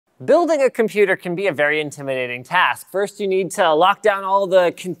Building a computer can be a very intimidating task. First, you need to lock down all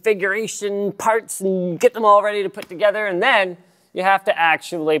the configuration parts and get them all ready to put together, and then you have to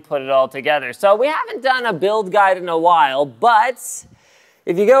actually put it all together. So we haven't done a build guide in a while, but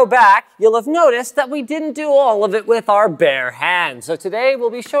if you go back, you'll have noticed that we didn't do all of it with our bare hands. So today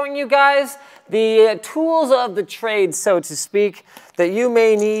we'll be showing you guys the tools of the trade, so to speak, that you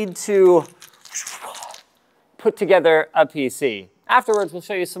may need to put together a PC. Afterwards, we'll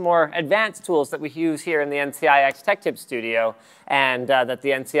show you some more advanced tools that we use here in the NCIX Tech Tip Studio and that the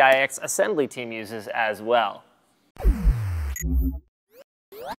NCIX assembly team uses as well.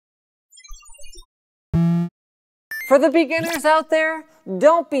 For the beginners out there,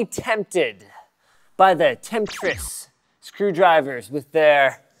 don't be tempted by the temptress screwdrivers with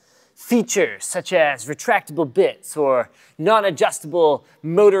their features such as retractable bits or non-adjustable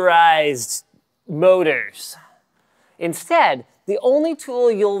motorized motors. Instead, the only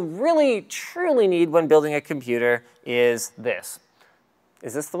tool you'll really, truly need when building a computer is this.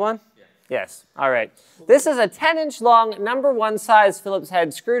 Is this the one? Yeah. Yes. All right. This is a 10-inch long, #1 size Phillips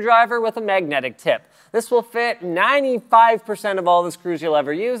head screwdriver with a magnetic tip. This will fit 95% of all the screws you'll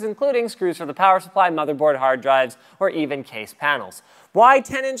ever use, including screws for the power supply, motherboard, hard drives, or even case panels. Why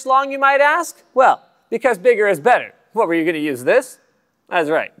 10-inch long, you might ask? Well, because bigger is better. What, were you going to use this? That's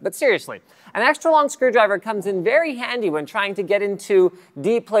right. But seriously, an extra long screwdriver comes in very handy when trying to get into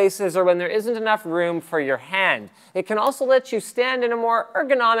deep places or when there isn't enough room for your hand. It can also let you stand in a more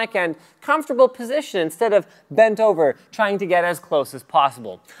ergonomic and comfortable position instead of bent over trying to get as close as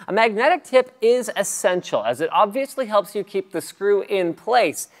possible. A magnetic tip is essential as it obviously helps you keep the screw in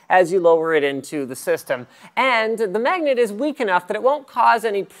place as you lower it into the system. And the magnet is weak enough that it won't cause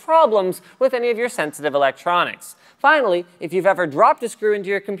any problems with any of your sensitive electronics. Finally, if you've ever dropped a screw into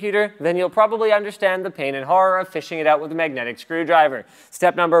your computer, then you'll probably understand the pain and horror of fishing it out with a magnetic screwdriver.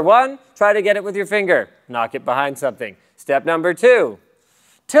 Step number 1, try to get it with your finger. Knock it behind something. Step number 2,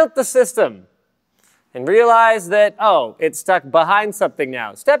 tilt the system and realize that, oh, it's stuck behind something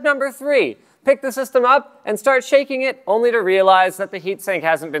now. Step number 3, pick the system up and start shaking it, only to realize that the heatsink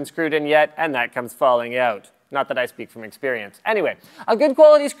hasn't been screwed in yet, and that comes falling out. Not that I speak from experience. Anyway, a good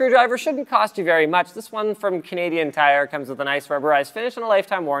quality screwdriver shouldn't cost you very much. This one from Canadian Tire comes with a nice rubberized finish and a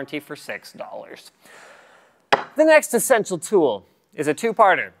lifetime warranty for $6. The next essential tool is a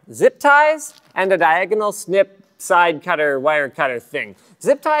two-parter: zip ties and a diagonal snip side cutter, wire cutter thing.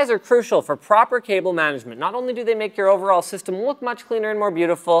 Zip ties are crucial for proper cable management. Not only do they make your overall system look much cleaner and more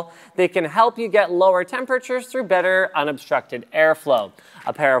beautiful, they can help you get lower temperatures through better unobstructed airflow.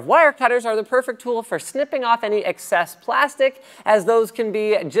 A pair of wire cutters are the perfect tool for snipping off any excess plastic, as those can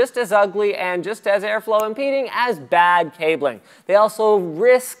be just as ugly and just as airflow impeding as bad cabling. They also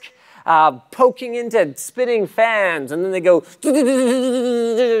risk poking into spinning fans, and then they go, and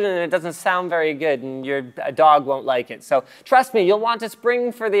it doesn't sound very good, and your dog won't like it. So trust me, you'll want to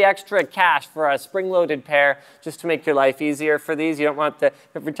spring for the extra cash for a spring-loaded pair just to make your life easier for these. You don't want the,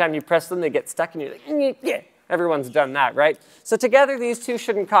 every time you press them, they get stuck, and you're like, yeah. Everyone's done that, right? So together, these two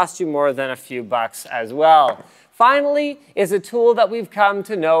shouldn't cost you more than a few bucks as well. Finally is a tool that we've come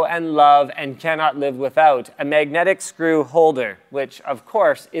to know and love and cannot live without, a magnetic screw holder, which of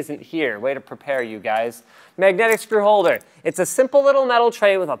course isn't here. Way to prepare, you guys. Magnetic screw holder. It's a simple little metal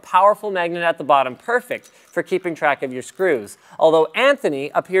tray with a powerful magnet at the bottom, perfect for keeping track of your screws. Although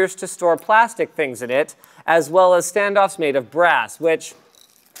Anthony appears to store plastic things in it, as well as standoffs made of brass, which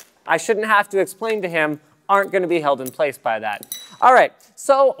I shouldn't have to explain to him aren't going to be held in place by that. All right,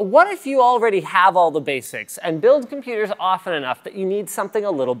 so what if you already have all the basics and build computers often enough that you need something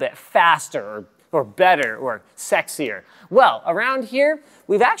a little bit faster or better or sexier? Well, around here,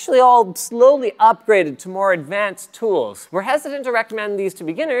 we've actually all slowly upgraded to more advanced tools. We're hesitant to recommend these to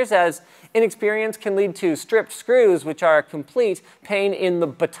beginners as inexperience can lead to stripped screws, which are a complete pain in the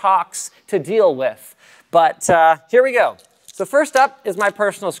buttocks to deal with. But here we go. So first up is my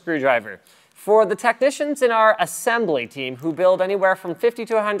personal screwdriver. For the technicians in our assembly team who build anywhere from 50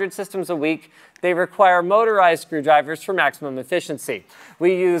 to 100 systems a week, they require motorized screwdrivers for maximum efficiency.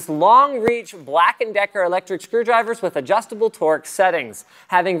 We use long-reach Black & Decker electric screwdrivers with adjustable torque settings.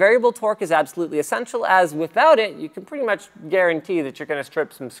 Having variable torque is absolutely essential, as without it, you can pretty much guarantee that you're going to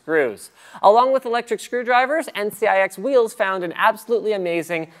strip some screws. Along with electric screwdrivers, NCIX Wheels found an absolutely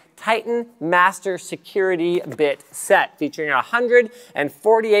amazing Titan Master Security Bit Set, featuring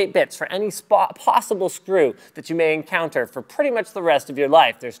 148 bits for any possible screw that you may encounter for pretty much the rest of your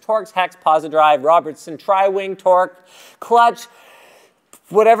life. There's Torx, Hex, Posidrive, Robertson, Tri-Wing, Torque, Clutch,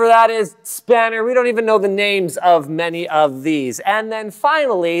 whatever that is, spanner. We don't even know the names of many of these. And then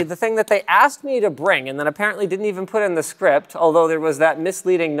finally, the thing that they asked me to bring, and then apparently didn't even put in the script, although there was that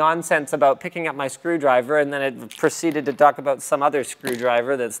misleading nonsense about picking up my screwdriver, and then it proceeded to talk about some other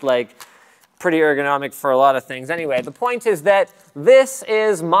screwdriver that's like pretty ergonomic for a lot of things. Anyway, the point is that this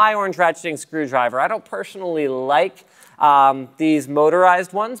is my orange ratcheting screwdriver. I don't personally like these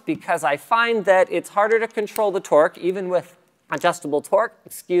motorized ones because I find that it's harder to control the torque, even with adjustable torque,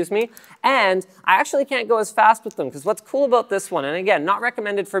 excuse me, and I actually can't go as fast with them because what's cool about this one, and again, not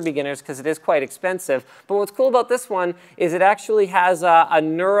recommended for beginners because it is quite expensive, but what's cool about this one is it actually has a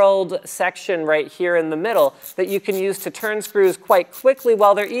knurled section right here in the middle that you can use to turn screws quite quickly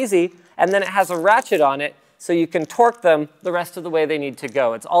while they're easy, and then it has a ratchet on it so you can torque them the rest of the way they need to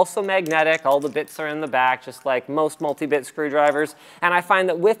go. It's also magnetic. All the bits are in the back, just like most multi-bit screwdrivers. And I find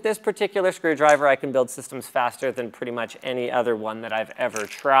that with this particular screwdriver, I can build systems faster than pretty much any other one that I've ever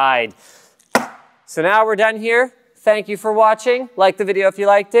tried. So now we're done here. Thank you for watching. Like the video if you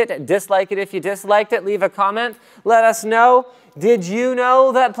liked it. Dislike it if you disliked it. Leave a comment. Let us know. Did you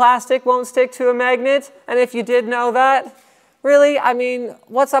know that plastic won't stick to a magnet? And if you did know that, really? I mean,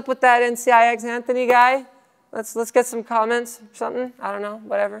 what's up with that NCIX Anthony guy? Let's get some comments or something. I don't know,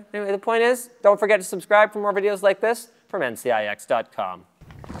 whatever. Anyway, the point is, don't forget to subscribe for more videos like this from ncix.com.